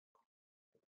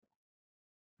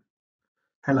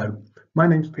Hello, my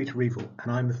name's Peter Reavill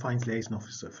and I'm the Finds Liason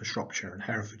Officer for Shropshire and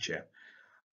Herefordshire.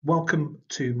 Welcome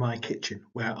to my kitchen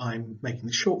where I'm making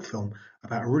this short film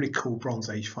about a really cool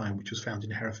Bronze Age find which was found in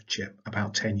Herefordshire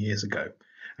about 10 years ago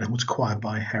and was acquired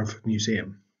by Hereford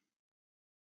Museum.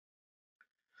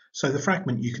 So the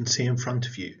fragment you can see in front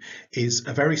of you is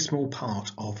a very small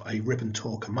part of a ribbon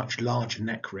torque, a much larger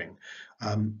neck ring.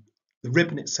 The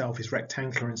ribbon itself is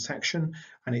rectangular in section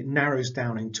and it narrows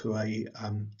down into a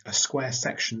square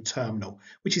section terminal,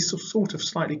 which is sort of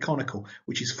slightly conical,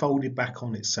 which is folded back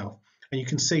on itself. And you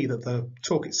can see that the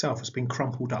torque itself has been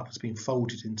crumpled up, has been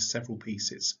folded into several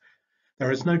pieces. There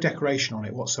is no decoration on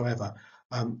it whatsoever.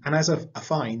 And as a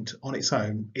find on its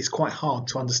own, it's quite hard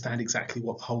to understand exactly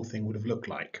what the whole thing would have looked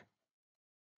like.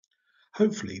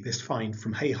 Hopefully this find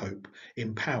from Hayhope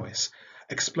in Powys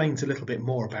explains a little bit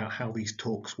more about how these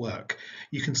torques work.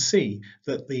 You can see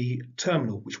that the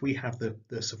terminal, which we have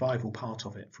the survival part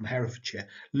of it from Herefordshire,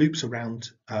 loops around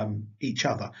each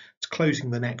other,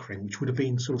 closing the neck ring, which would have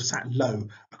been sort of sat low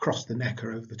across the neck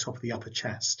or over the top of the upper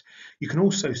chest. You can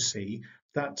also see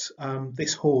that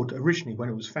this hoard, originally when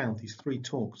it was found, these three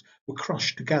torques were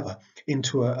crushed together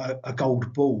into a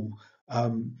gold ball.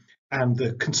 And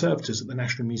the conservators at the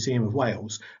National Museum of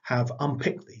Wales have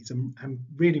unpicked these and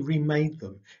really remade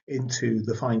them into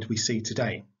the find we see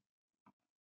today.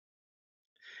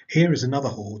 Here is another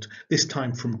hoard, this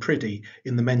time from Priddy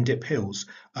in the Mendip Hills,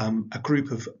 a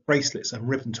group of bracelets and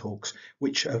ribbon torques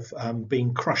which have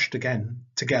been crushed again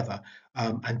together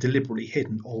and deliberately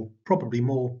hidden, or probably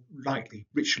more likely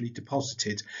ritually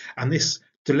deposited. And this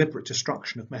deliberate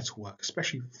destruction of metalwork,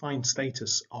 especially fine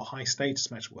status or high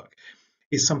status metalwork,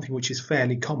 is something which is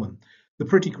fairly common. The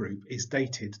Priddy group is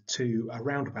dated to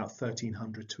around about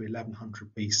 1300 to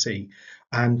 1100 BC,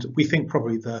 and we think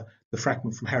probably the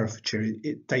fragment from Herefordshire,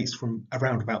 it dates from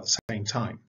around about the same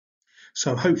time.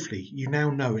 So hopefully you now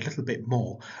know a little bit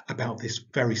more about this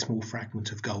very small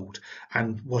fragment of gold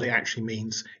and what it actually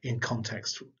means in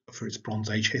context for its Bronze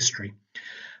Age history.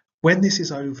 When this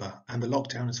is over and the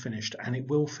lockdown is finished, and it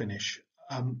will finish,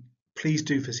 please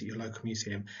do visit your local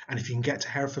museum, and if you can get to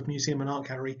Hereford Museum and Art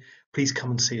Gallery, please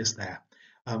come and see us there.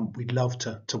 We'd love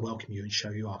to welcome you and show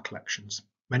you our collections.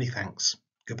 Many thanks.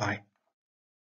 Goodbye.